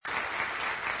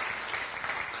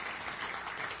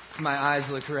my eyes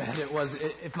look red,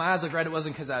 if my eyes look red, it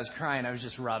wasn't because I was crying. I was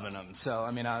just rubbing them. So,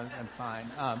 I'm fine.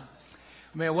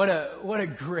 Man, what a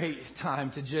great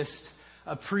time to just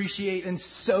appreciate and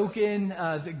soak in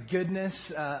the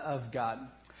goodness of God.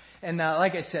 And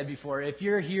like I said before, if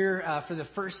you're here for the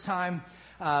first time,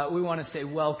 we want to say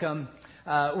welcome.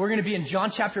 We're going to be in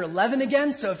John chapter 11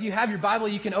 again. So if you have your Bible,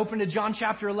 you can open to John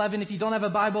chapter 11. If you don't have a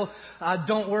Bible,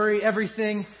 don't worry.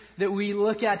 Everything that we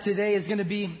look at today is going to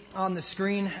be on the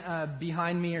screen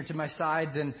behind me or to my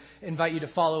sides, and invite you to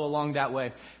follow along that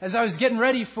way. As I was getting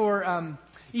ready for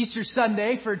Easter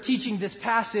Sunday for teaching this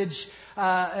passage,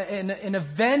 an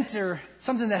event or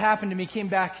something that happened to me came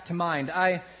back to mind.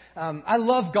 I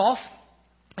love golf.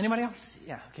 Anybody else?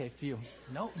 Yeah, okay, a few.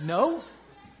 No?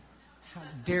 How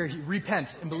dare you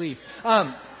repent and believe?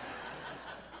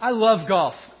 I love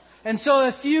golf. And so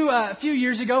a few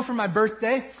years ago for my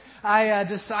birthday, I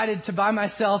decided to buy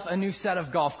myself a new set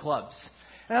of golf clubs.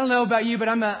 And I don't know about you, but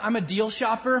I'm a deal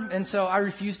shopper, and so I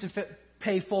refuse to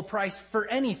pay full price for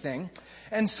anything.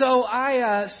 And so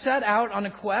I set out on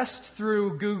a quest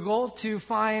through Google to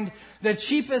find the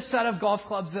cheapest set of golf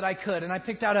clubs that I could. And I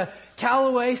picked out a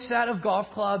Callaway set of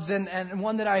golf clubs and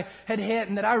one that I had hit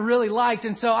and that I really liked.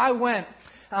 And so I went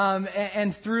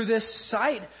and through this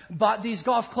site bought these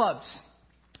golf clubs.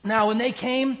 Now, when they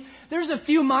came, there's a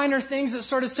few minor things that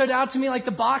sort of stood out to me, like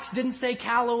the box didn't say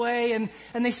Callaway, and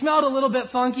they smelled a little bit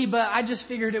funky, but I just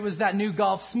figured it was that new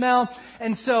golf smell.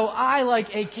 And so I,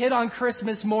 like a kid on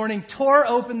Christmas morning, tore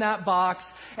open that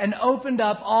box and opened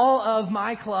up all of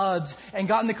my clubs and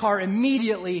got in the car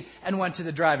immediately and went to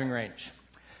the driving range.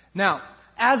 Now,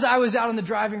 as I was out on the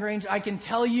driving range, I can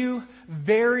tell you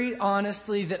very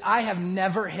honestly that I have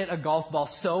never hit a golf ball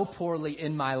so poorly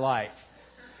in my life.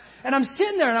 And I'm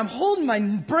sitting there and I'm holding my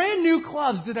brand new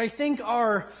clubs that I think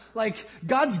are like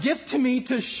God's gift to me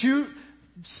to shoot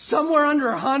somewhere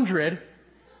under 100,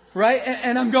 right?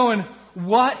 And I'm going,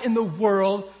 what in the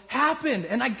world happened?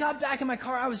 And I got back in my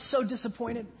car. I was so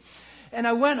disappointed. And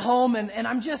I went home and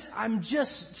I'm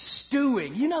just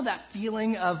stewing. You know that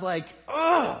feeling of like,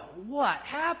 oh, what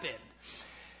happened?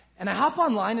 And I hop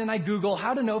online and I Google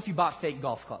how to know if you bought fake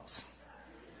golf clubs.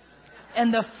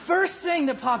 And the first thing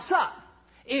that pops up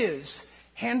is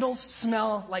handles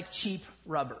smell like cheap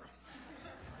rubber.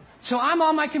 So I'm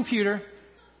on my computer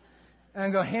and I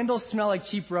go, handles smell like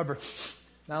cheap rubber.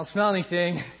 I don't smell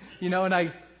anything, and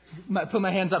I put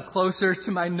my hands up closer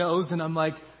to my nose and I'm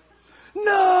like,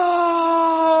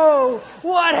 no!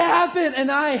 What happened?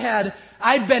 And I had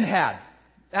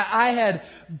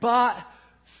bought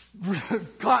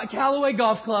Callaway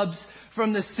golf clubs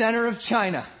from the center of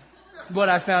China, what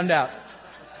I found out.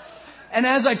 And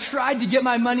as I tried to get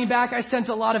my money back, I sent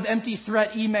a lot of empty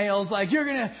threat emails like,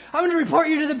 I'm going to report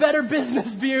you to the Better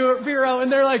Business Bureau.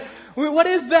 And they're like, what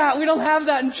is that? We don't have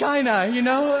that in China,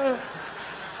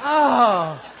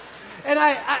 Oh. And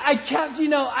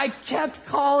I kept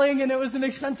calling, and it was an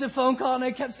expensive phone call, and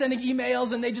I kept sending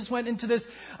emails, and they just went into this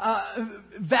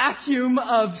vacuum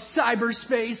of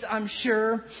cyberspace, I'm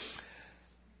sure.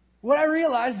 What I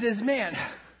realized is, man,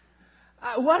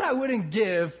 what I wouldn't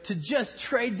give to just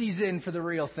trade these in for the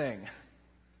real thing.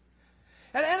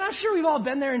 And I'm sure we've all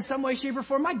been there in some way, shape, or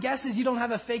form. My guess is you don't have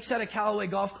a fake set of Callaway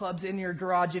golf clubs in your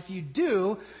garage. If you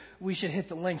do, we should hit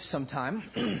the links sometime.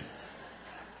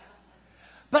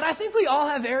 But I think we all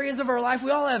have areas of our life,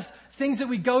 we all have things that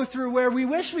we go through where we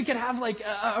wish we could have like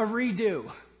a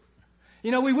redo.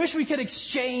 We wish we could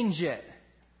exchange it.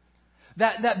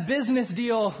 That business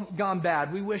deal gone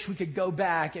bad, we wish we could go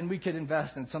back and we could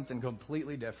invest in something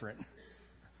completely different.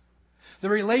 The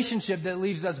relationship that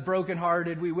leaves us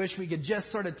brokenhearted, we wish we could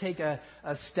just sort of take a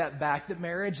step back. The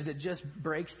marriage that just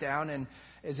breaks down and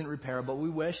isn't repairable, we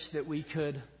wish that we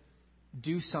could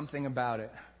do something about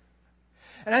it.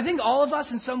 And I think all of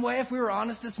us in some way, if we were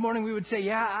honest this morning, we would say,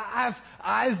 yeah,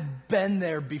 I've been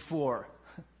there before.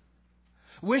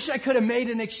 Wish I could have made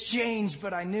an exchange,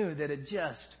 but I knew that it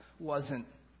just wasn't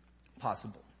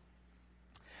possible.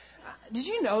 Did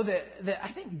you know that I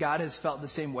think God has felt the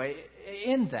same way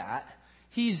in that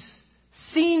He's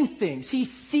seen things. He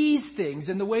sees things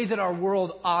in the way that our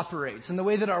world operates, in the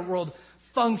way that our world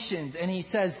functions. And He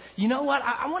says, you know what?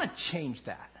 I want to change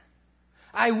that.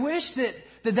 I wish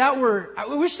that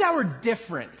were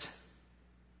different.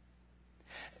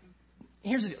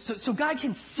 Here's the deal. So God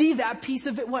can see that piece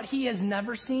of it. What He has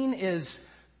never seen is,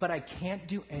 but I can't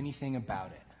do anything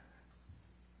about it.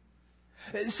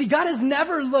 See, God has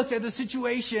never looked at the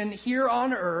situation here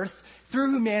on earth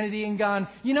through humanity and gone,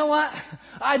 you know what?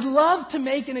 I'd love to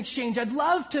make an exchange. I'd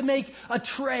love to make a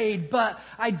trade, but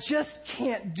I just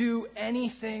can't do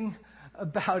anything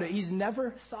about it. He's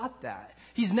never thought that.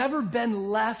 He's never been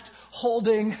left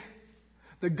holding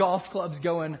the golf clubs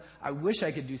going, I wish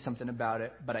I could do something about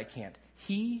it, but I can't.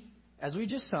 He, as we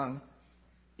just sung,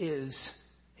 is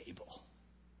able.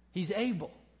 He's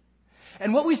able.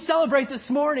 And what we celebrate this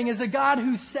morning is a God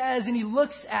who says, and he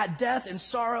looks at death and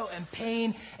sorrow and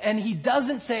pain, and he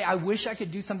doesn't say, I wish I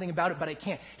could do something about it, but I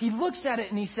can't. He looks at it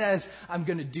and he says, I'm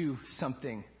going to do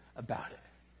something about it.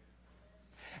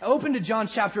 Open to John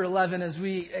chapter 11 as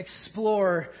we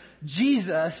explore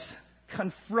Jesus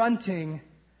confronting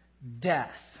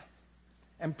death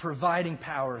and providing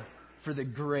power for the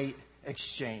great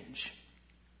exchange.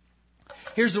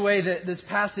 Here's the way that this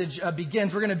passage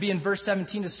begins. We're going to be in verse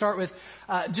 17 to start with.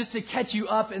 Just to catch you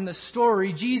up in the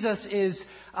story, Jesus is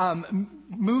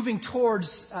moving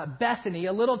towards Bethany,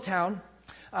 a little town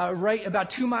right about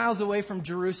 2 miles away from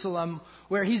Jerusalem,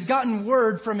 where he's gotten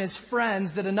word from his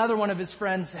friends that another one of his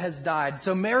friends has died.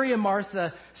 So Mary and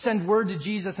Martha send word to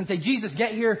Jesus and say, Jesus,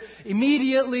 get here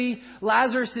immediately.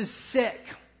 Lazarus is sick.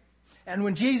 And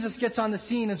when Jesus gets on the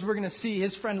scene, as we're going to see,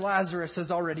 his friend Lazarus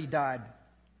has already died.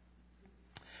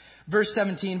 Verse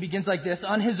 17 begins like this.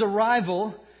 On his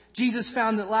arrival, Jesus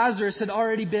found that Lazarus had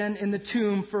already been in the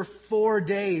tomb for 4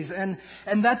 days. And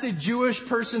that's a Jewish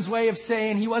person's way of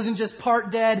saying he wasn't just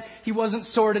part dead, he wasn't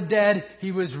sort of dead,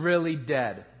 he was really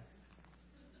dead.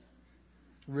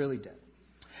 Really dead.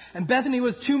 And Bethany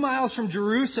was 2 miles from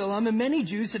Jerusalem, and many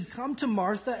Jews had come to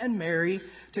Martha and Mary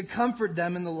to comfort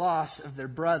them in the loss of their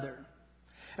brother.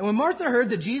 And when Martha heard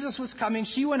that Jesus was coming,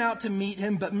 she went out to meet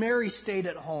him, but Mary stayed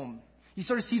at home. You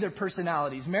sort of see their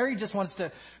personalities. Mary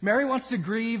wants to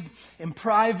grieve in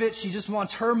private. She just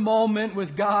wants her moment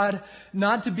with God,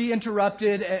 not to be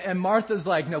interrupted. And Martha's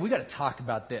like, no, we got to talk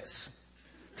about this.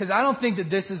 Because I don't think that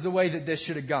this is the way that this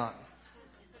should have gone.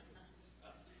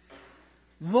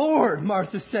 Lord,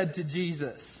 Martha said to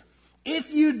Jesus,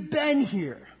 if you'd been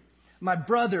here, my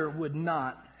brother would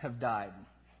not have died.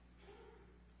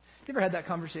 You ever had that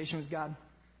conversation with God?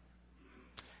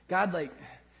 God,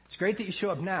 it's great that you show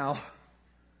up now,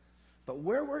 but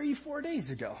where were you 4 days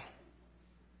ago?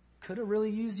 Could have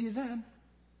really used you then.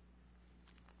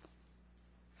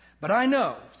 But I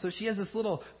know, so she has this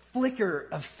little flicker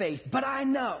of faith, but I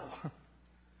know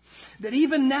that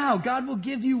even now God will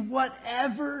give you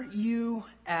whatever you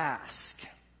ask.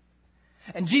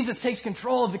 And Jesus takes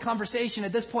control of the conversation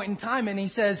at this point in time, and he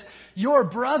says, your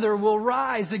brother will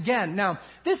rise again. Now,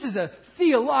 this is a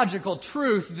theological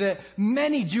truth that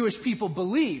many Jewish people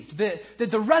believed, that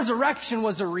the resurrection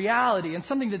was a reality and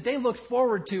something that they looked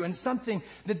forward to and something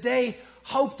that they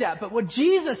hoped at. But what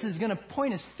Jesus is going to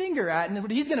point his finger at, and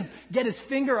what he's going to get his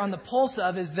finger on the pulse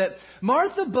of, is that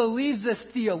Martha believes this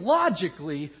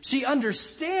theologically. She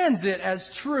understands it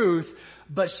as truth,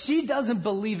 but she doesn't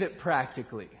believe it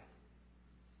practically.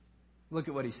 Look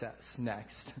at what he says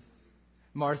next.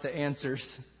 Martha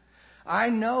answers, I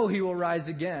know he will rise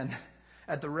again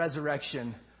at the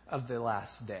resurrection of the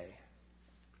last day.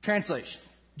 Translation.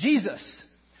 Jesus,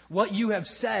 what you have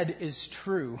said is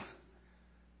true,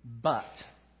 but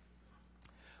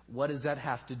what does that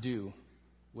have to do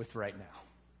with right now?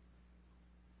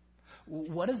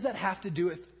 What does that have to do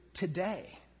with today?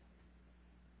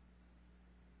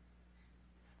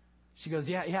 She goes,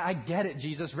 yeah, I get it,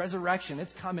 Jesus. Resurrection,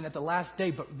 it's coming at the last day.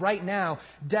 But right now,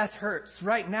 death hurts.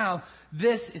 Right now,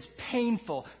 this is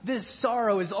painful. This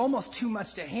sorrow is almost too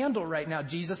much to handle right now,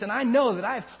 Jesus. And I know that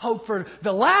I have hope for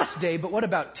the last day, but what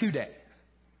about today?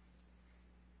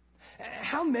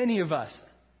 How many of us,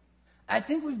 I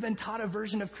think we've been taught a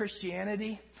version of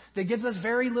Christianity that gives us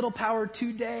very little power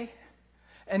today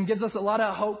and gives us a lot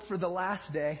of hope for the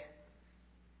last day.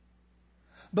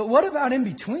 But what about in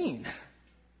between?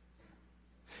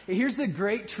 Here's the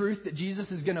great truth that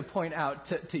Jesus is going to point out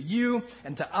to you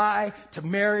and to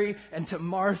Mary and to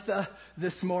Martha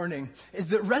this morning, is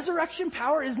that resurrection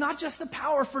power is not just a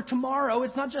power for tomorrow.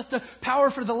 It's not just a power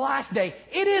for the last day.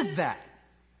 It is that.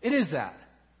 It is that.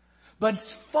 But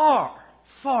it's far,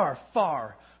 far,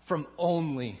 far from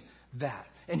only that.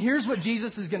 And here's what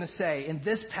Jesus is going to say in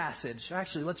this passage.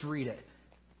 Actually, let's read it.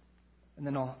 And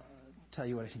then I'll tell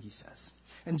you what I think he says.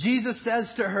 And Jesus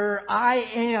says to her, I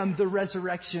am the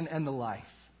resurrection and the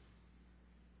life.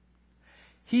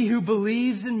 He who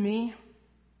believes in me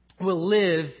will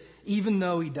live even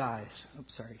though he dies. Oh,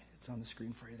 sorry, it's on the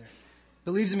screen for you there.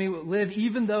 Believes in me will live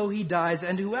even though he dies.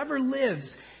 And whoever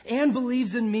lives and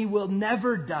believes in me will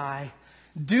never die.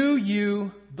 Do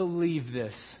you believe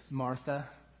this, Martha?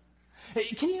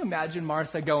 Can you imagine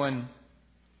Martha going,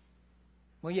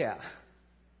 well, yeah.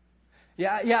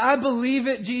 Yeah, I believe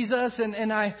it, Jesus,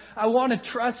 and I want to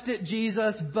trust it,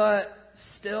 Jesus, but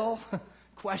still,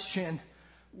 question,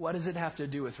 what does it have to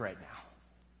do with right now?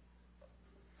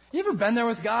 You ever been there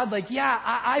with God? Like, yeah,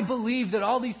 I believe that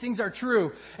all these things are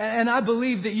true. And I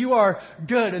believe that you are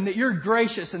good and that you're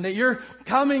gracious and that you're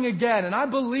coming again. And I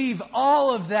believe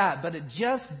all of that, but it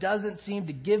just doesn't seem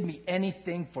to give me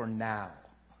anything for now.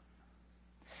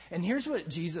 And here's what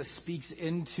Jesus speaks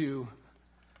into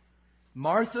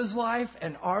Martha's life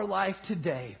and our life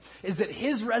today, is that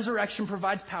his resurrection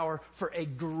provides power for a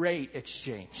great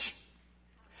exchange.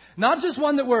 Not just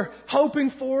one that we're hoping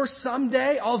for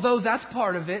someday, although that's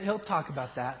part of it. He'll talk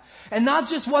about that. And not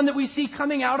just one that we see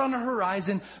coming out on the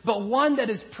horizon, but one that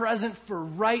is present for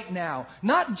right now.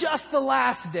 Not just the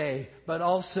last day, but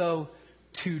also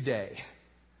today.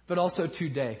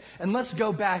 And let's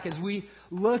go back as we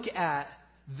look at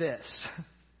this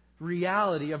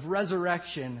reality of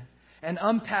resurrection and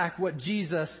unpack what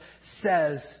Jesus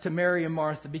says to Mary and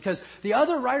Martha. Because the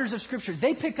other writers of Scripture,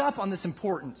 they pick up on this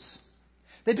importance.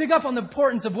 They pick up on the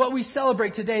importance of what we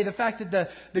celebrate today, the fact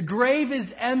that the grave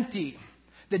is empty,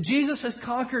 that Jesus has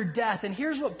conquered death. And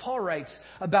here's what Paul writes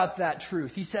about that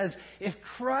truth. He says, if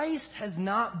Christ has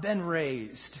not been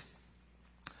raised,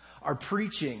 our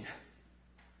preaching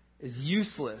is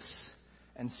useless,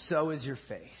 and so is your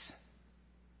faith.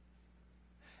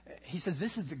 He says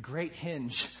this is the great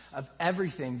hinge of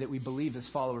everything that we believe as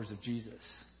followers of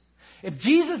Jesus. If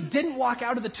Jesus didn't walk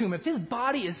out of the tomb, if his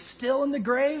body is still in the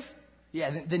grave,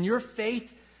 then your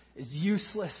faith is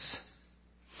useless.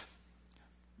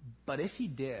 But if he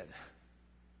did,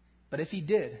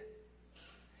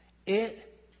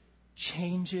 it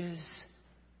changes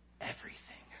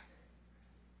everything.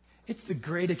 It's the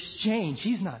great exchange.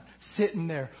 He's not sitting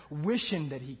there wishing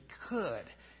that he could.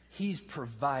 He's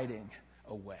providing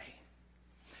a way.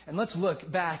 And let's look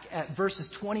back at verses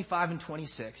 25 and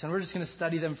 26. And we're just going to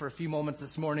study them for a few moments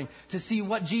this morning to see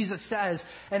what Jesus says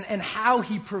and how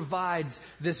he provides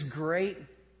this great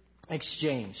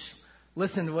exchange.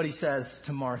 Listen to what he says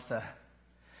to Martha.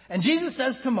 And Jesus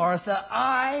says to Martha,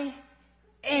 I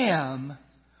am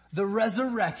the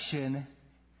resurrection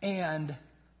and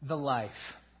the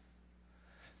life.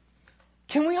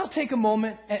 Can we all take a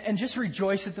moment and just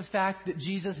rejoice at the fact that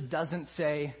Jesus doesn't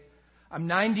say, I'm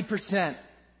 90%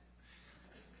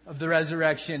 of the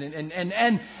resurrection.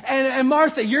 And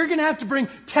Martha, you're going to have to bring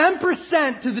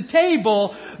 10% to the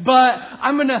table, but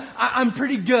I'm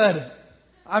pretty good.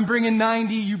 I'm bringing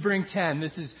 90, you bring 10.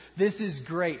 This is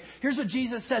great. Here's what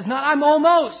Jesus says. Not I'm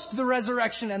almost the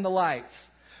resurrection and the life.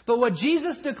 But what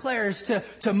Jesus declares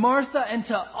to Martha and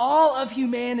to all of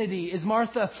humanity is,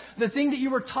 Martha, the thing that you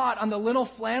were taught on the little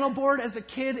flannel board as a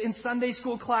kid in Sunday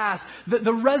school class,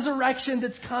 the resurrection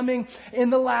that's coming in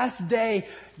the last day,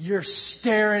 you're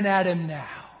staring at him now.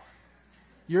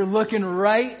 You're looking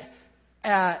right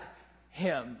at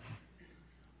him.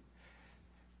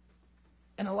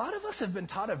 And a lot of us have been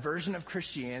taught a version of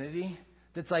Christianity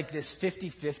that's like this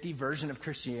 50-50 version of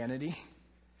Christianity.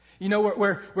 You know,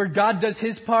 where God does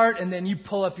his part and then you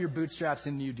pull up your bootstraps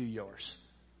and you do yours.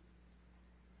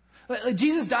 Like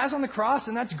Jesus dies on the cross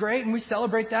and that's great and we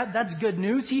celebrate that. That's good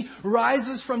news. He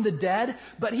rises from the dead,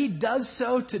 but he does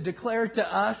so to declare to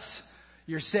us,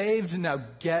 you're saved, now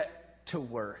get to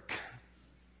work.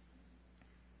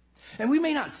 And we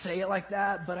may not say it like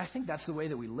that, but I think that's the way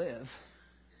that we live.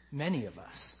 Many of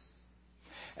us.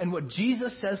 And what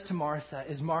Jesus says to Martha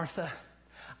is, Martha,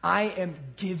 I am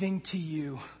giving to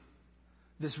you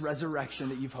this resurrection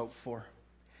that you've hoped for.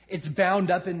 It's bound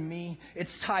up in me.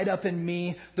 It's tied up in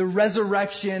me. The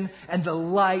resurrection and the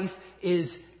life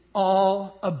is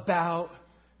all about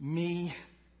me.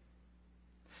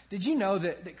 Did you know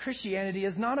that Christianity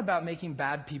is not about making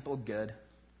bad people good?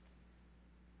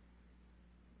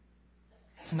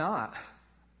 It's not.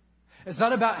 It's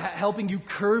not about helping you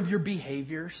curb your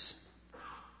behaviors.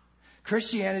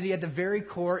 Christianity at the very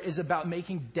core is about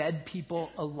making dead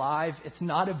people alive. It's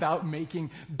not about making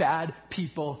bad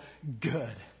people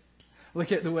good.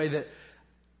 Look at the way that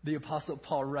the Apostle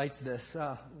Paul writes this.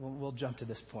 We'll jump to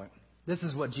this point. This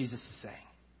is what Jesus is saying.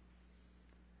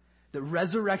 The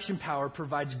resurrection power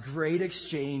provides great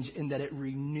exchange in that it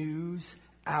renews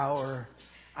our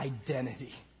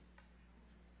identity.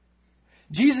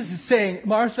 Jesus is saying,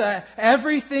 Martha,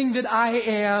 everything that I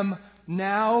am,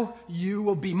 now you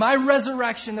will be. My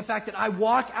resurrection, the fact that I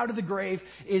walk out of the grave,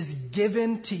 is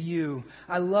given to you.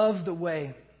 I love the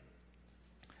way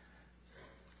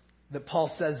that Paul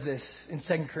says this in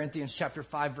 2 Corinthians chapter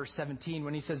 5, verse 17,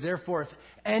 when he says, therefore, if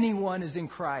anyone is in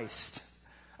Christ.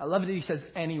 I love that he says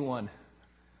anyone.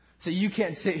 So you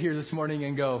can't sit here this morning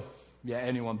and go, yeah,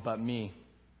 anyone but me.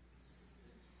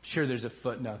 Sure, there's a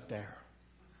footnote there.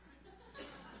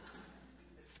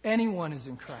 If anyone is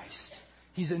in Christ,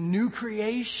 he's a new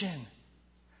creation.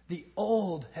 The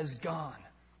old has gone.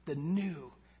 The new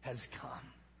has come.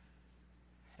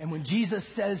 And when Jesus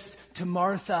says to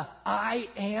Martha, I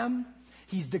am,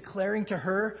 he's declaring to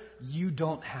her, you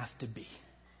don't have to be.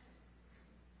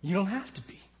 You don't have to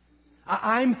be.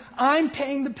 I'm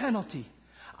paying the penalty.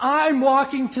 I'm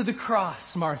walking to the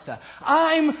cross, Martha.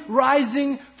 I'm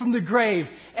rising from the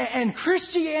grave. And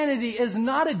Christianity is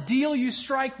not a deal you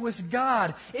strike with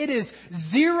God. It is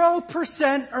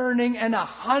 0% earning and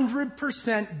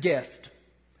 100% gift.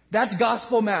 That's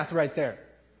gospel math right there.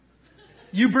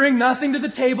 You bring nothing to the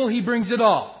table, he brings it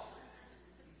all.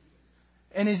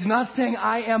 And he's not saying,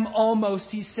 I am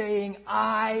almost. He's saying,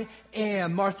 I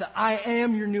am. Martha, I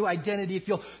am your new identity. If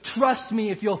you'll trust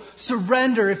me, if you'll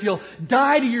surrender, if you'll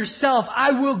die to yourself,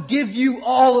 I will give you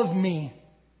all of me.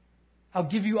 I'll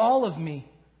give you all of me.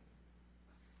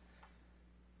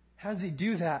 How does he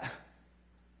do that?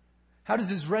 How does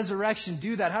his resurrection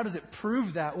do that? How does it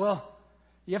prove that? Well,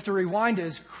 you have to rewind to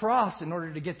his cross in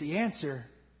order to get the answer.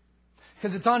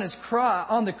 Because it's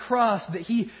on the cross that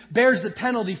he bears the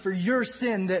penalty for your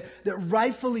sin that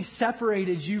rightfully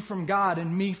separated you from God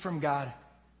and me from God.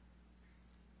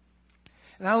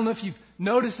 And I don't know if you've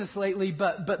noticed this lately,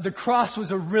 but the cross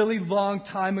was a really long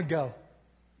time ago,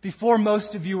 before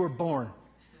most of you were born.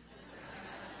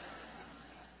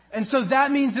 And so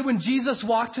that means that when Jesus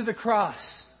walked to the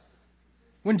cross,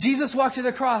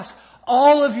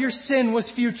 all of your sin was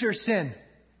future sin.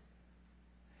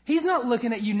 He's not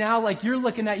looking at you now like you're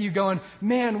looking at you going,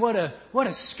 man, what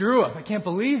a screw up. I can't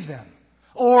believe them.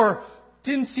 Or,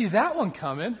 didn't see that one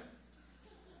coming.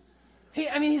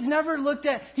 He's never looked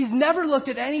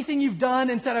at anything you've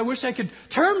done and said, I wish I could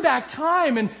turn back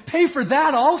time and pay for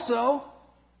that also.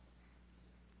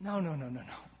 No.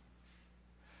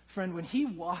 Friend, when he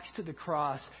walks to the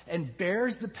cross and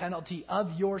bears the penalty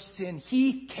of your sin,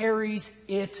 he carries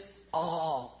it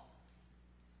all.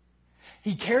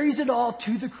 He carries it all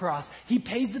to the cross. He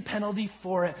pays the penalty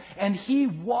for it. And he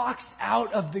walks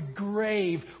out of the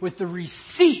grave with the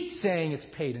receipt saying it's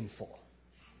paid in full.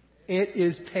 It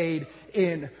is paid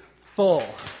in full.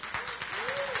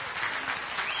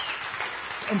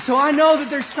 And so I know that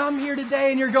there's some here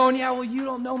today and you're going, yeah, well, you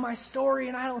don't know my story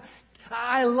and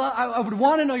I would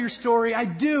want to know your story. I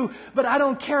do, but I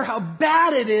don't care how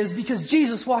bad it is because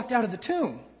Jesus walked out of the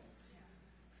tomb.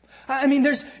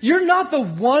 You're not the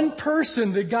one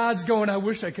person that God's going, I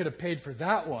wish I could have paid for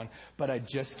that one, but I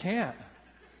just can't.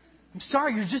 I'm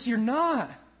sorry, you're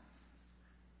not.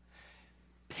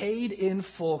 Paid in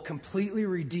full, completely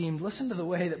redeemed. Listen to the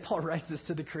way that Paul writes this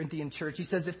to the Corinthian church. He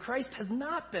says, if Christ has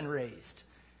not been raised,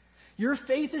 your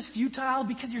faith is futile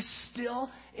because you're still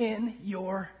in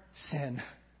your sin.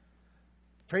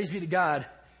 Praise be to God.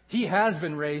 He has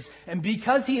been raised, and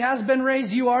because he has been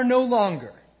raised, you are no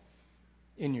longer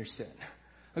in your sin.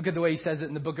 Look at the way he says it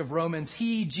in the book of Romans.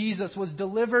 He, Jesus, was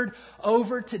delivered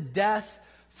over to death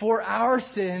for our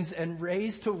sins and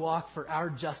raised to walk for our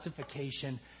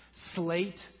justification.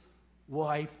 Slate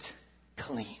wiped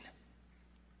clean.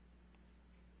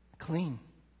 Clean.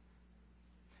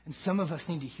 And some of us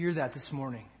need to hear that this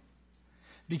morning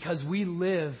because we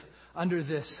live under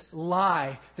this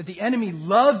lie that the enemy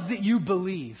loves that you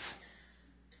believe.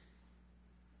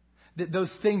 That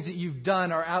those things that you've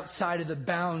done are outside of the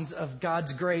bounds of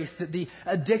God's grace. That the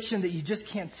addiction that you just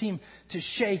can't seem to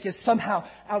shake is somehow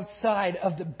outside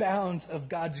of the bounds of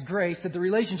God's grace. That the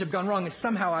relationship gone wrong is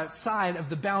somehow outside of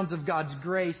the bounds of God's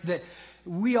grace. That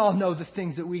we all know the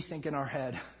things that we think in our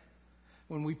head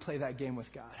when we play that game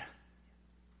with God.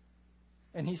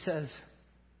 And he says,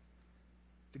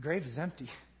 the grave is empty.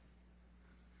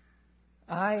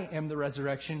 I am the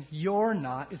resurrection. You're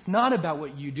not. It's not about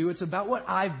what you do. It's about what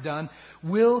I've done.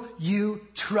 Will you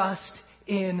trust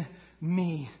in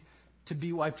me to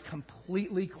be wiped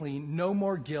completely clean? No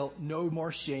more guilt. No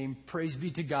more shame. Praise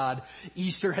be to God.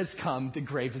 Easter has come. The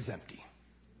grave is empty.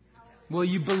 Will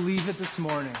you believe it this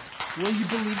morning? Will you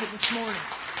believe it this morning?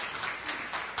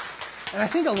 And I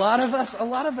think a lot of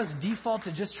us default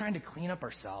to just trying to clean up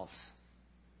ourselves.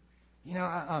 You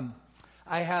know,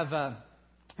 I have...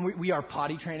 We are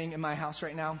potty training in my house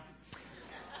right now.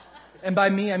 And by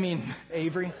me, I mean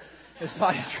Avery is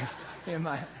potty training in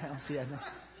my house. Yeah.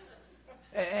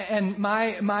 And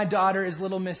my daughter is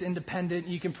Little Miss Independent.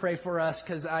 You can pray for us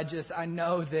because I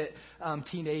know that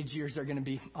teenage years are going to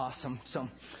be awesome. So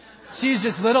she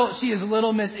is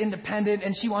Little Miss Independent,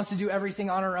 and she wants to do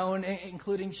everything on her own,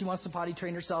 including she wants to potty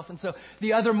train herself. And so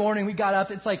the other morning we got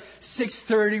up, it's like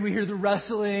 6:30, we hear the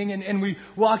rustling, and we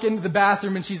walk into the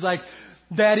bathroom, and she's like,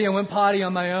 Daddy, I went potty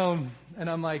on my own. And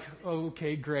I'm like,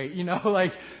 okay, great. You know,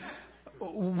 like,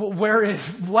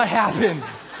 what happened?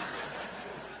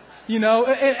 You know,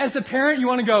 as a parent, you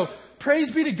want to go,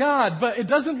 praise be to God, but it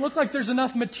doesn't look like there's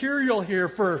enough material here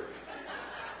for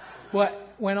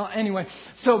what went on. Anyway,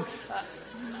 so,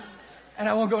 and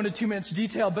I won't go into too much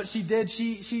detail, but she did.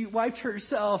 She wiped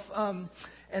herself,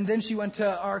 and then she went to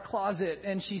our closet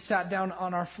and she sat down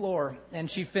on our floor and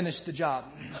she finished the job.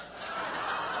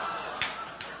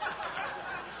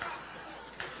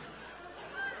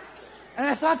 And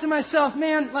I thought to myself,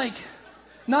 man, like,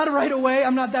 not right away,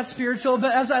 I'm not that spiritual,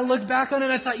 but as I looked back on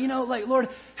it, I thought, you know, like, Lord,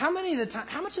 how much of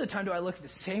the time do I look the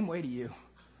same way to you?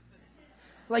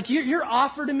 Like, your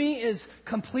offer to me is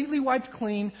completely wiped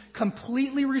clean,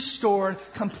 completely restored,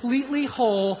 completely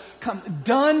whole,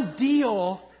 done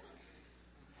deal.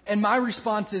 And my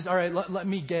response is, all right, let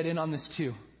me get in on this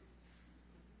too.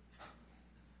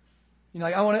 You know,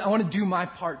 like, I want to do my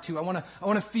part too. I want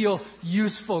to feel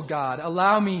useful, God.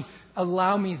 Allow me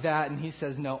that. And he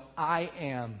says, no, I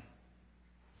am,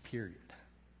 period.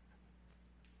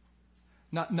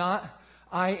 Not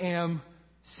I am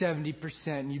 70%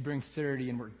 and you bring 30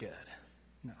 and we're good.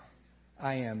 No,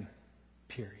 I am,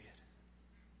 period.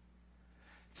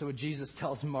 So what Jesus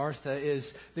tells Martha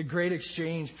is the great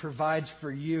exchange provides for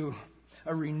you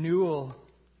a renewal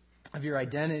of your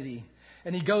identity.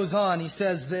 And he goes on, he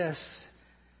says this,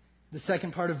 the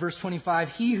second part of verse 25,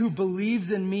 he who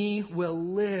believes in me will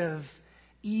live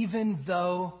even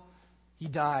though he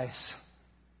dies.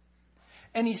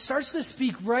 And he starts to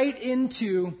speak right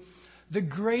into the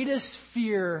greatest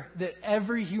fear that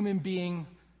every human being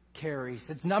carries.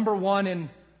 It's number one in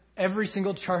every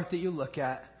single chart that you look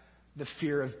at, the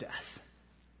fear of death.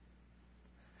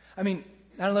 I mean,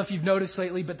 I don't know if you've noticed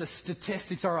lately, but the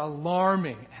statistics are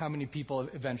alarming how many people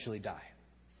eventually die.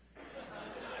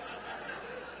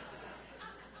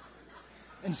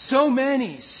 And so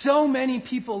many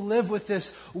people live with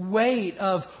this weight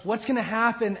of what's going to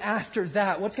happen after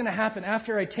that? What's going to happen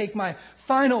after I take my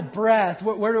final breath?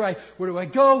 Where do I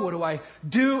go? What do I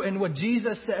do? And what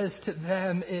Jesus says to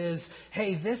them is,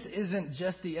 hey, this isn't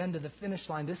just the end of the finish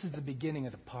line. This is the beginning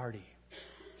of the party.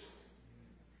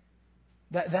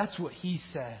 That's what he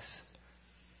says.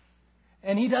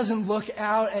 And he doesn't look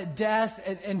out at death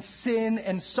and sin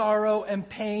and sorrow and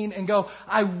pain and go,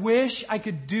 I wish I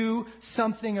could do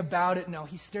something about it. No,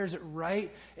 he stares it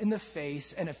right in the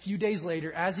face. And a few days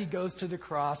later, as he goes to the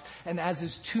cross and as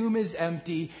his tomb is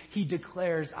empty, he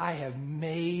declares, I have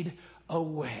made a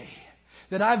way.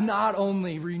 That I've not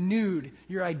only renewed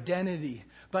your identity,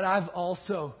 but I've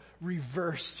also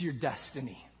reversed your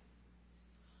destiny.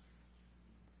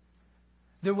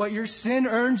 That what your sin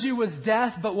earned you was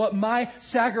death, but what my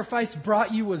sacrifice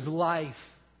brought you was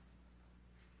life.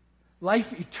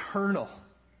 Life eternal.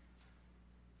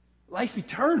 Life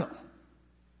eternal.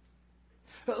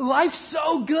 Life's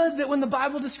so good that when the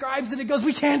Bible describes it, it goes,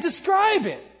 we can't describe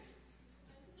it.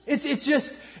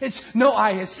 It's no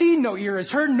eye has seen, no ear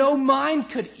has heard, no mind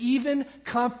could even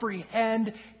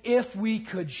comprehend if we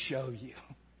could show you.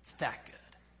 It's that good.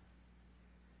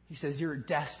 He says your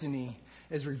destiny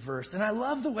is reversed. And I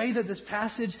love the way that this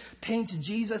passage paints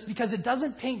Jesus, because it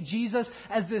doesn't paint Jesus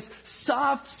as this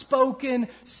soft-spoken,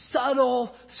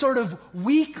 subtle sort of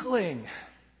weakling.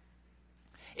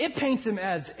 It paints him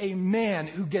as a man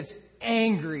who gets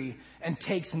angry and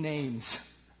takes names.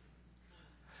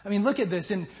 I mean, look at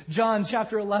this in John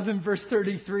chapter 11, verse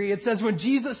 33. It says, when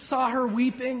Jesus saw her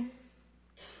weeping,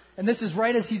 and this is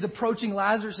right as he's approaching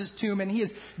Lazarus' tomb, and he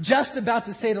is just about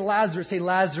to say to Lazarus, hey,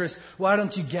 Lazarus, why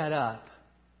don't you get up?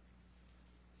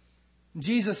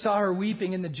 Jesus saw her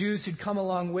weeping, and the Jews who'd come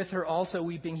along with her also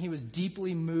weeping. He was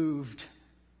deeply moved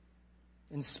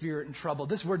in spirit and troubled.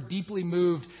 This word deeply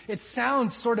moved, it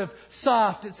sounds sort of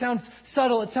soft. It sounds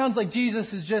subtle. It sounds like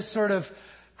Jesus is just sort of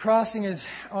crossing his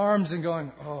arms and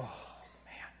going, oh,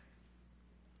 man.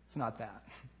 It's not that.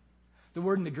 The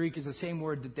word in the Greek is the same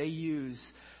word that they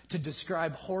use to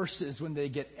describe horses when they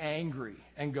get angry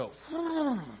and go,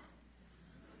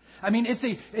 I mean, it's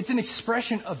an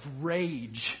expression of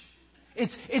rage.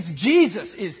 It's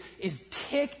Jesus is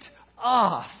ticked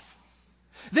off.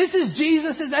 This is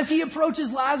Jesus as he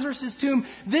approaches Lazarus' tomb.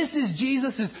 This is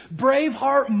Jesus'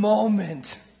 Braveheart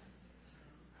moment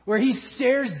where he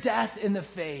stares death in the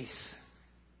face.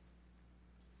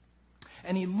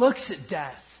 And he looks at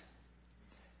death.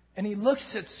 And he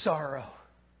looks at sorrow.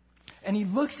 And he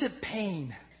looks at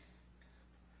pain.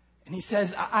 And he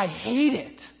says, I hate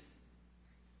it.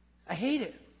 I hate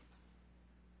it.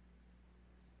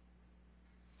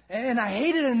 And I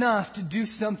hate it enough to do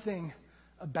something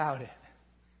about it.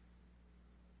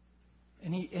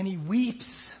 And he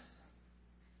weeps.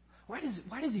 Why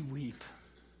does he weep?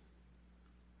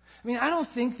 I mean, I don't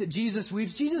think that Jesus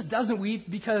weeps. Jesus doesn't weep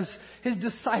because his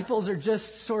disciples are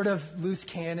just sort of loose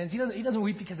cannons. He doesn't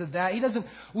weep because of that. He doesn't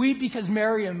weep because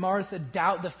Mary and Martha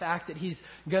doubt the fact that he's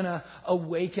gonna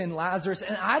awaken Lazarus.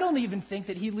 And I don't even think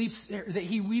that he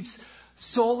weeps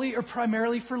solely or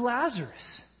primarily for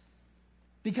Lazarus.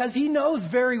 Because he knows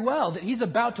very well that he's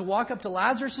about to walk up to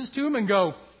Lazarus' tomb and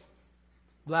go,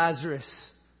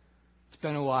 Lazarus, it's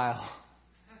been a while.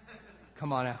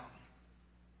 Come on out.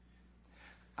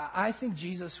 I think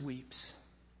Jesus weeps.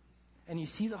 And you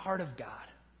see the heart of God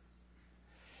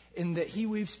in that he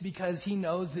weeps because he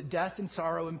knows that death and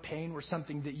sorrow and pain were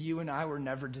something that you and I were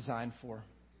never designed for.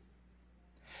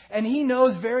 And he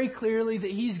knows very clearly that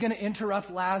he's going to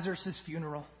interrupt Lazarus'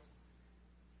 funeral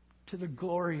to the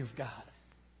glory of God.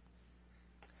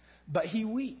 But he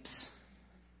weeps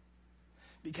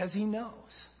because he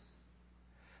knows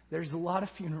there's a lot of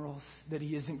funerals that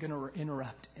he isn't going to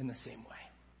interrupt in the same way.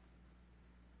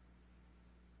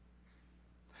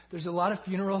 There's a lot of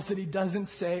funerals that he doesn't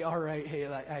say, all right, hey,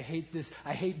 I hate this,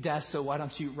 I hate death, so why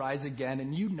don't you rise again?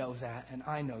 And you know that, and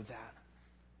I know that.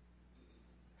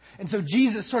 And so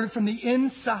Jesus, sort of from the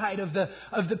inside of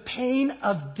the pain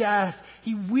of death,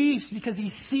 he weeps because he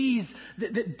sees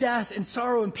that death and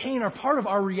sorrow and pain are part of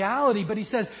our reality, but he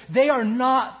says they are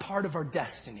not part of our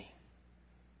destiny.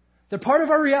 They're part of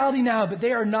our reality now, but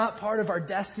they are not part of our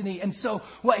destiny. And so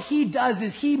what he does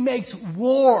is he makes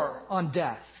war on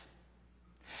death.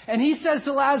 And he says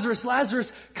to Lazarus,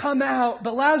 Lazarus, come out.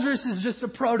 But Lazarus is just a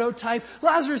prototype.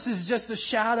 Lazarus is just a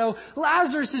shadow.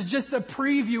 Lazarus is just a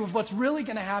preview of what's really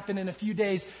going to happen in a few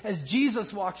days as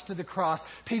Jesus walks to the cross,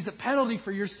 pays the penalty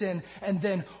for your sin, and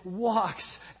then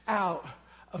walks out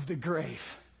of the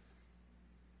grave.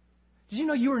 Did you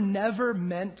know you were never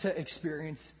meant to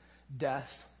experience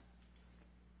death?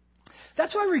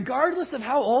 That's why regardless of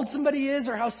how old somebody is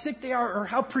or how sick they are or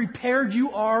how prepared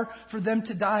you are for them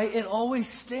to die, it always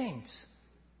stings.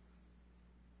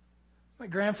 My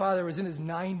grandfather was in his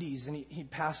 90s and he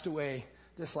passed away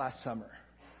this last summer.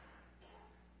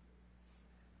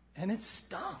 And it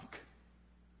stunk.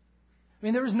 I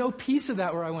mean, there was no piece of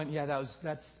that where I went, yeah,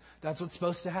 that's what's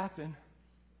supposed to happen.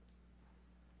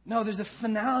 No, there's a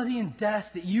finality in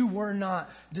death that you were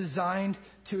not designed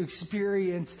to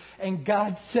experience. And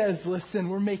God says, listen,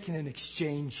 we're making an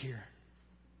exchange here.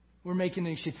 We're making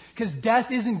an exchange. Because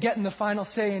death isn't getting the final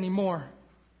say anymore.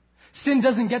 Sin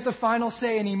doesn't get the final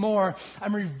say anymore.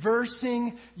 I'm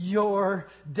reversing your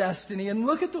destiny. And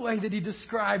look at the way that he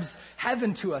describes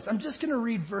heaven to us. I'm just going to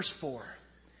read verse 4.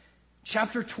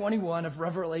 Chapter 21 of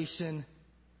Revelation.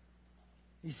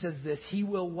 He says this, he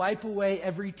will wipe away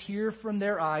every tear from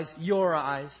their eyes, your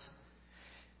eyes.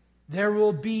 There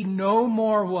will be no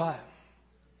more what?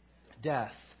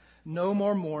 Death. No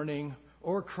more mourning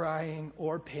or crying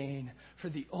or pain, for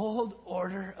the old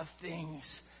order of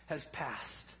things has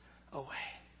passed away.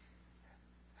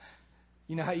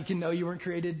 You know how you can know you weren't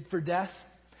created for death?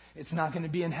 It's not going to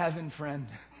be in heaven, friend.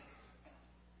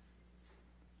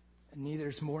 And neither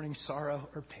is mourning, sorrow,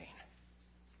 or pain.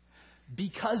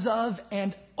 Because of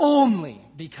and only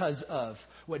because of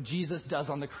what Jesus does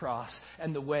on the cross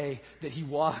and the way that he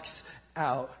walks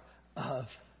out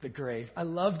of the grave. I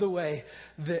love the way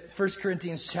that 1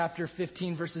 Corinthians chapter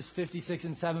 15 verses 56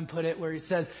 and 7 put it, where he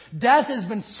says, death has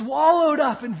been swallowed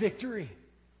up in victory.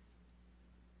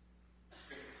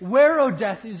 Where, O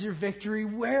death, is your victory?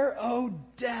 Where, O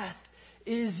death,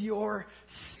 is your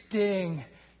sting?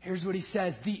 Here's what he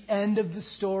says, the end of the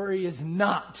story is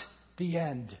not the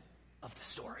end of the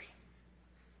story.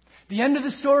 The end of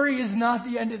the story is not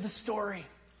the end of the story.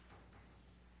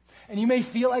 And you may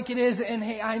feel like it is, and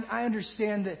hey, I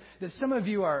understand that some of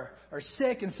you are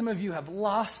sick, and some of you have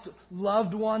lost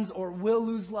loved ones or will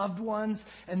lose loved ones,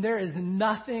 and there is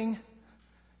nothing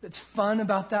that's fun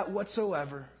about that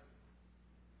whatsoever.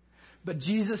 But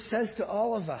Jesus says to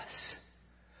all of us,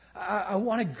 I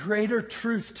want a greater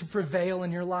truth to prevail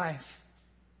in your life.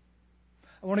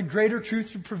 I want a greater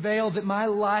truth to prevail, that my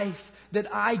life that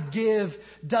I give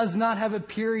does not have a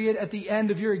period at the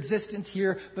end of your existence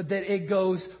here, but that it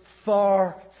goes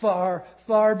far, far,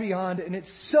 far beyond. And it's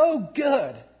so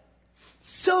good,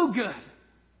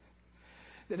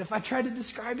 that if I try to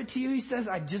describe it to you, he says,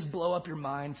 I'd just blow up your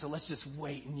mind, so let's just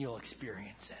wait and you'll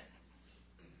experience it.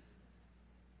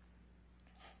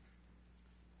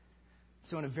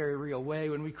 So in a very real way,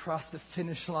 when we cross the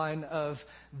finish line of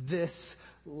this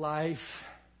life,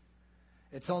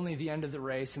 it's only the end of the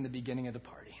race and the beginning of the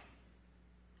party.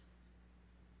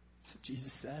 That's what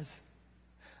Jesus says.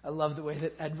 I love the way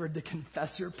that Edward the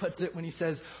Confessor puts it when he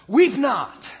says, weep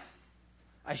not,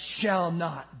 I shall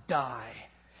not die.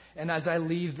 And as I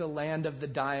leave the land of the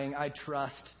dying, I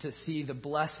trust to see the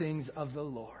blessings of the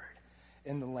Lord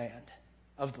in the land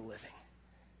of the living.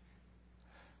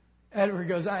 Edward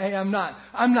goes, I'm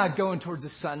not going towards the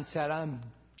sunset. I'm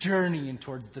journeying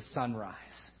towards the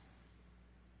sunrise.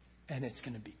 And it's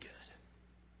going to be good.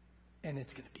 And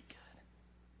it's going to be good.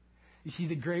 You see,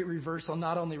 the great reversal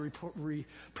not only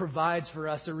provides for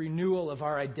us a renewal of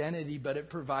our identity, but it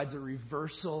provides a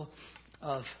reversal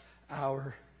of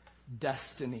our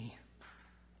destiny.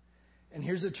 And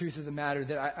here's the truth of the matter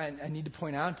that I need to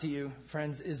point out to you,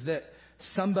 friends, is that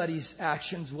somebody's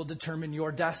actions will determine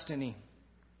your destiny.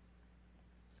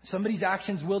 Somebody's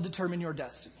actions will determine your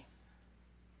destiny.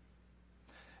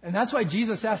 And that's why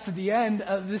Jesus asks at the end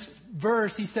of this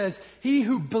verse, he says, he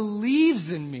who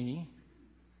believes in me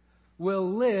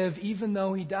will live even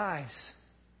though he dies.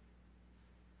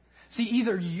 See,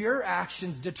 either your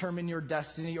actions determine your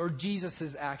destiny or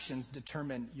Jesus' actions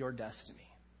determine your destiny.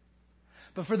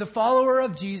 But for the follower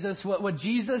of Jesus, what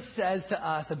Jesus says to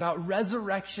us about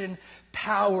resurrection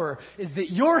power is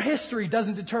that your history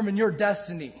doesn't determine your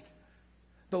destiny,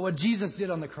 but what Jesus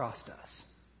did on the cross does.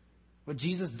 What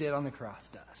Jesus did on the cross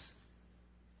does.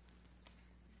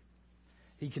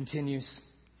 He continues,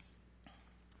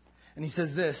 and he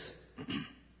says this,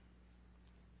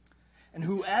 and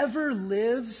whoever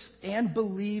lives and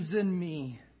believes in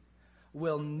me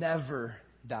will never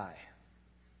die.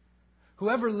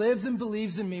 Whoever lives and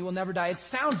believes in me will never die. It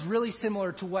sounds really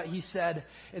similar to what he said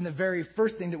in the very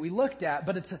first thing that we looked at,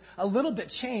 but it's a little bit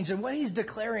changed. And what he's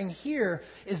declaring here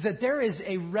is that there is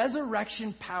a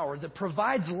resurrection power that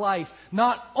provides life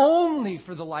not only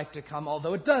for the life to come,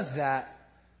 although it does that,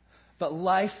 but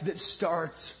life that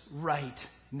starts right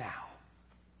now.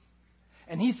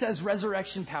 And he says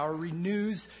resurrection power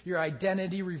renews your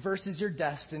identity, reverses your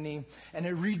destiny, and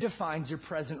it redefines your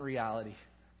present reality.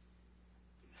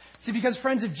 See, because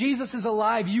friends, if Jesus is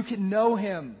alive, you can know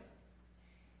him.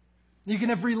 You can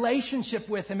have relationship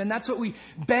with him, and that's what we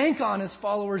bank on as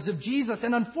followers of Jesus.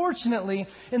 And unfortunately,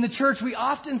 in the church, we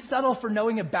often settle for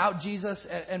knowing about Jesus,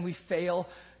 and we fail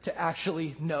to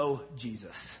actually know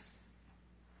Jesus.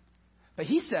 But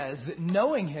he says that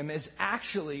knowing him is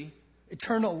actually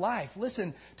eternal life.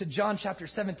 Listen to John chapter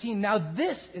 17. Now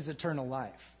this is eternal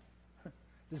life.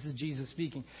 This is Jesus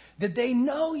speaking. That they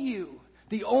know you,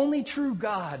 the only true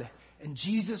God, and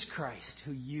Jesus Christ,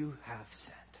 who you have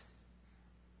sent.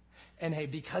 And hey,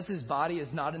 because his body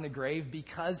is not in the grave,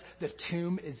 because the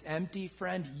tomb is empty,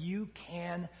 friend, you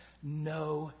can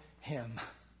know him.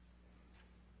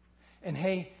 And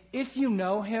hey, if you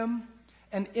know him,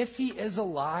 and if he is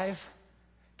alive,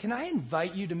 can I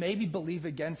invite you to maybe believe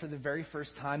again for the very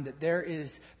first time that there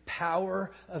is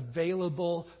power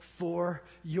available for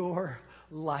your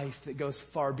life that goes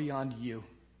far beyond you.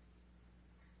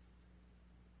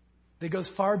 That goes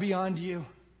far beyond you.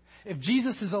 If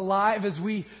Jesus is alive as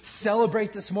we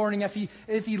celebrate this morning, if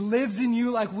he lives in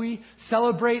you like we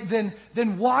celebrate, then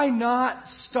why not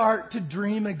start to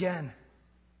dream again?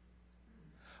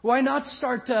 Why not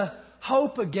start to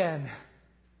hope again?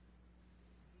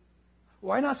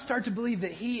 Why not start to believe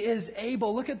that he is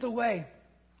able? Look at the way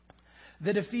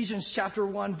that Ephesians chapter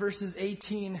 1 verses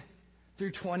 18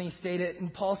 through 20 state it.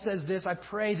 And Paul says this, I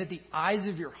pray that the eyes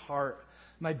of your heart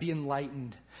might be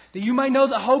enlightened, that you might know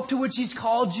the hope to which he's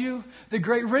called you, the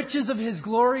great riches of his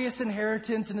glorious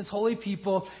inheritance in his holy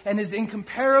people, and his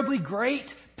incomparably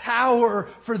great power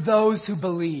for those who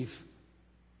believe.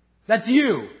 That's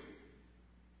you.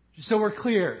 Just so we're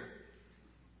clear.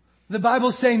 The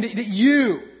Bible's saying that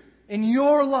you, in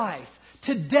your life,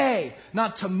 today,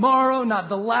 not tomorrow, not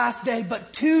the last day,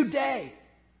 but today,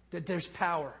 that there's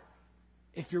power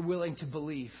if you're willing to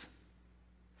believe.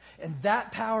 And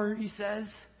that power, he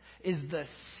says, is the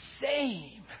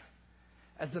same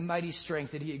as the mighty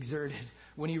strength that he exerted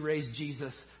when he raised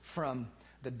Jesus from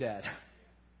the dead.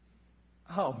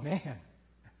 Oh man.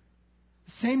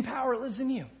 The same power lives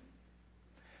in you.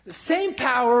 The same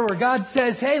power where God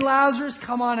says, hey Lazarus,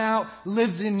 come on out,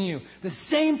 lives in you. The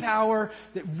same power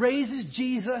that raises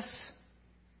Jesus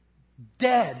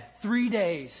dead 3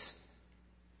 days.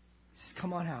 Says,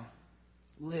 come on out,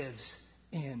 lives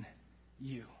in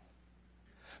you.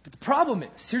 But the problem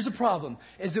is, here's the problem,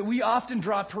 is that we often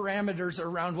draw parameters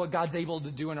around what God's able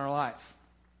to do in our life.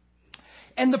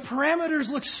 And the parameters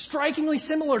look strikingly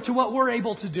similar to what we're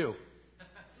able to do.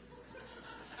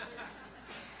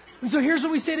 And so here's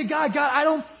what we say to God. God, I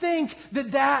don't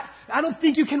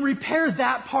think you can repair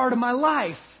that part of my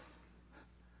life.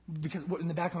 Because in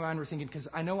the back of my mind we're thinking, because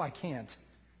I know I can't.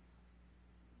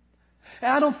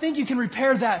 And I don't think you can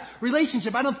repair that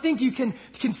relationship. I don't think you can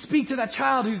speak to that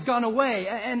child who's gone away.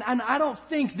 And I don't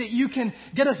think that you can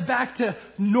get us back to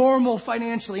normal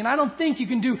financially. And I don't think you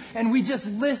can do, and we just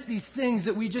list these things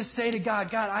that we just say to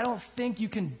God, God, I don't think you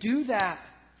can do that.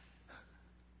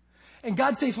 And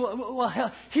God says, well,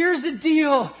 hell, here's the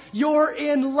deal. You're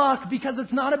in luck because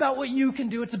it's not about what you can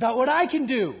do. It's about what I can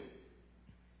do.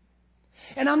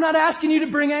 And I'm not asking you to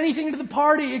bring anything to the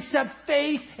party except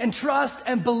faith and trust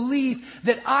and belief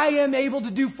that I am able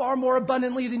to do far more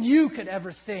abundantly than you could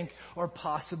ever think or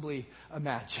possibly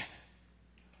imagine.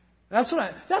 That's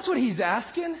what he's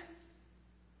asking.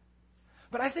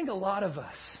 But I think a lot of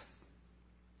us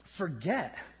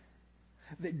forget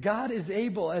that God is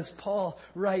able, as Paul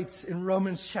writes in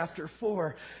Romans chapter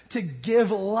 4, to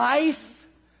give life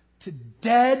to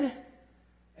dead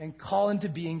and call into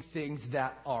being things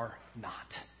that are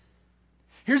not.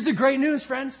 Here's the great news,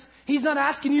 friends. He's not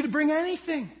asking you to bring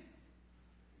anything.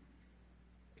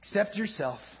 Accept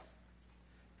yourself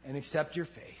and accept your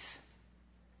faith.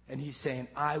 And he's saying,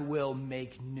 I will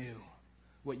make new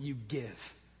what you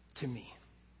give to me.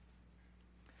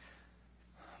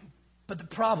 But the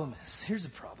problem is, here's the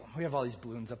problem. We have all these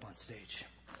balloons up on stage.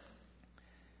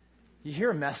 You hear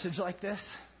a message like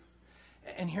this,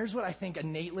 and here's what I think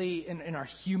innately in our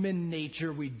human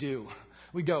nature we do.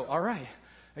 We go, all right,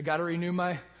 I got to renew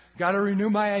my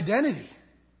identity.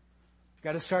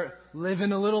 Got to start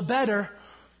living a little better.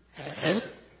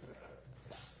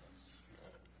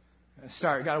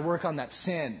 Got to work on that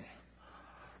sin.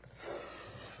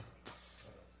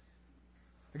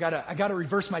 I got to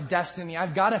reverse my destiny.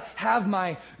 I've got to have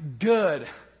my good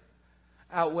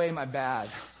outweigh my bad.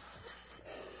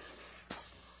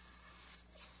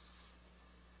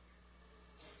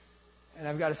 And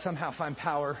I've got to somehow find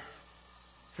power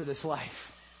for this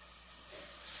life.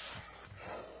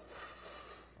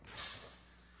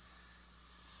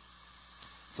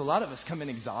 So a lot of us come in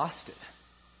exhausted.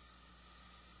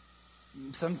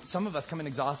 Some of us come in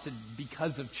exhausted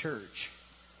because of church.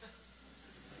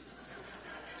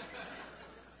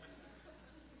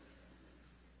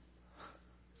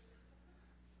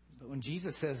 But when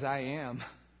Jesus says, I am,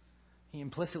 he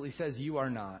implicitly says, you are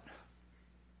not.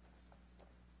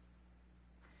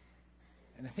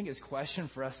 And I think his question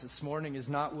for us this morning is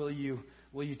not will you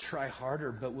try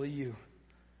harder, but will you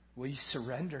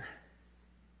surrender?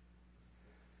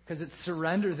 Because it's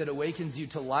surrender that awakens you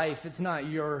to life. It's not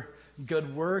your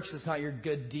good works, it's not your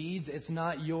good deeds, it's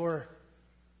not your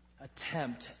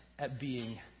attempt at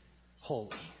being holy.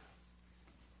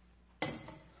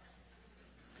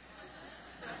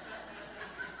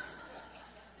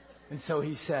 And so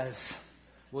he says,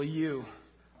 will you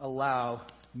allow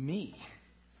me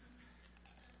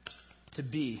to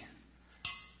be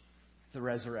the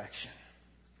resurrection?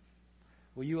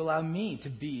 Will you allow me to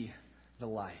be the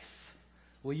life?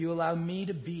 Will you allow me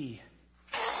to be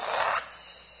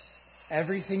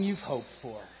everything you've hoped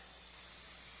for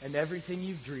and everything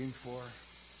you've dreamed for?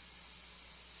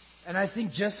 And I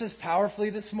think just as powerfully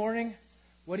this morning,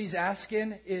 what he's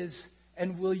asking is,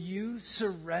 and will you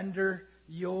surrender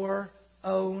your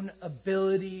own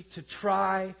ability to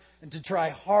try and to try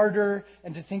harder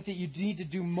and to think that you need to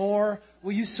do more?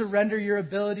 Will you surrender your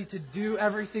ability to do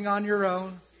everything on your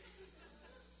own?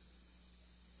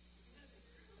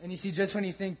 And you see, just when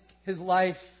you think his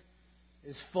life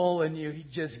is full in you, he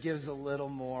just gives a little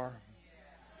more.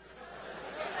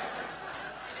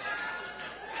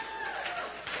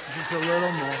 Just a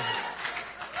little more.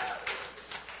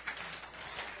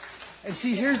 And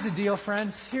see, here's the deal,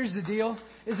 friends. Here's the deal,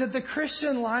 is that the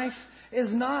Christian life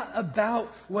is not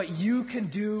about what you can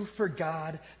do for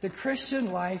God. The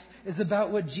Christian life is about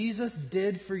what Jesus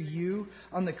did for you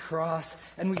on the cross,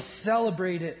 and we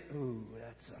celebrate it. Ooh,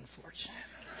 that's unfortunate.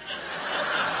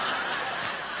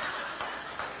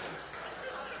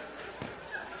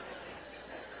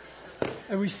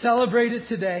 And we celebrate it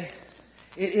today.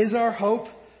 It is our hope,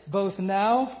 both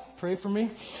now, pray for me,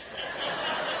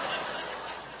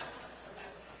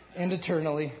 and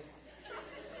eternally.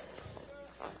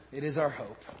 It is our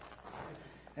hope.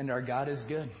 And our God is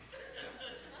good.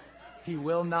 He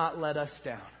will not let us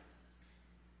down.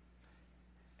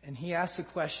 And he asks a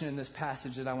question in this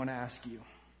passage that I want to ask you.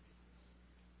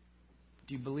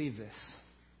 Do you believe this?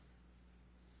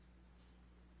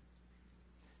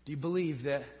 Do you believe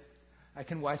that I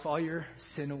can wipe all your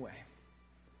sin away?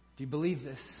 Do you believe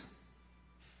this?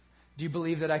 Do you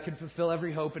believe that I can fulfill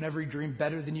every hope and every dream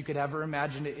better than you could ever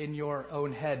imagine it in your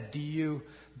own head? Do you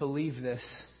believe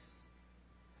this?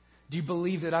 Do you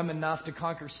believe that I'm enough to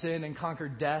conquer sin and conquer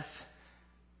death?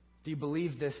 Do you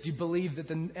believe this? Do you believe that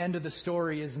the end of the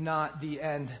story is not the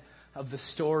end of the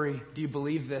story. Do you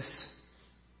believe this?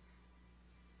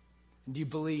 Do you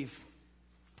believe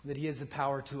that He has the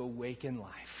power to awaken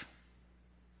life?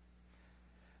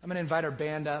 I'm going to invite our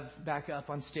band back up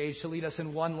on stage to lead us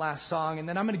in one last song, and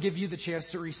then I'm going to give you the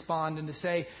chance to respond and to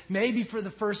say, maybe for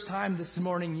the first time this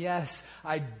morning, yes,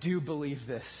 I do believe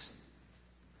this.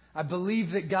 I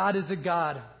believe that God is a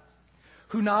God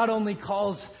who not only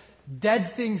calls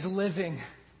dead things living,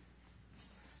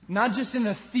 not just in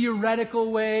a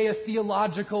theoretical way, a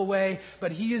theological way,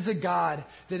 but He is a God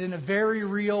that in a very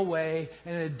real way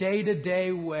and in a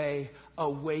day-to-day way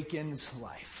awakens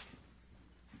life.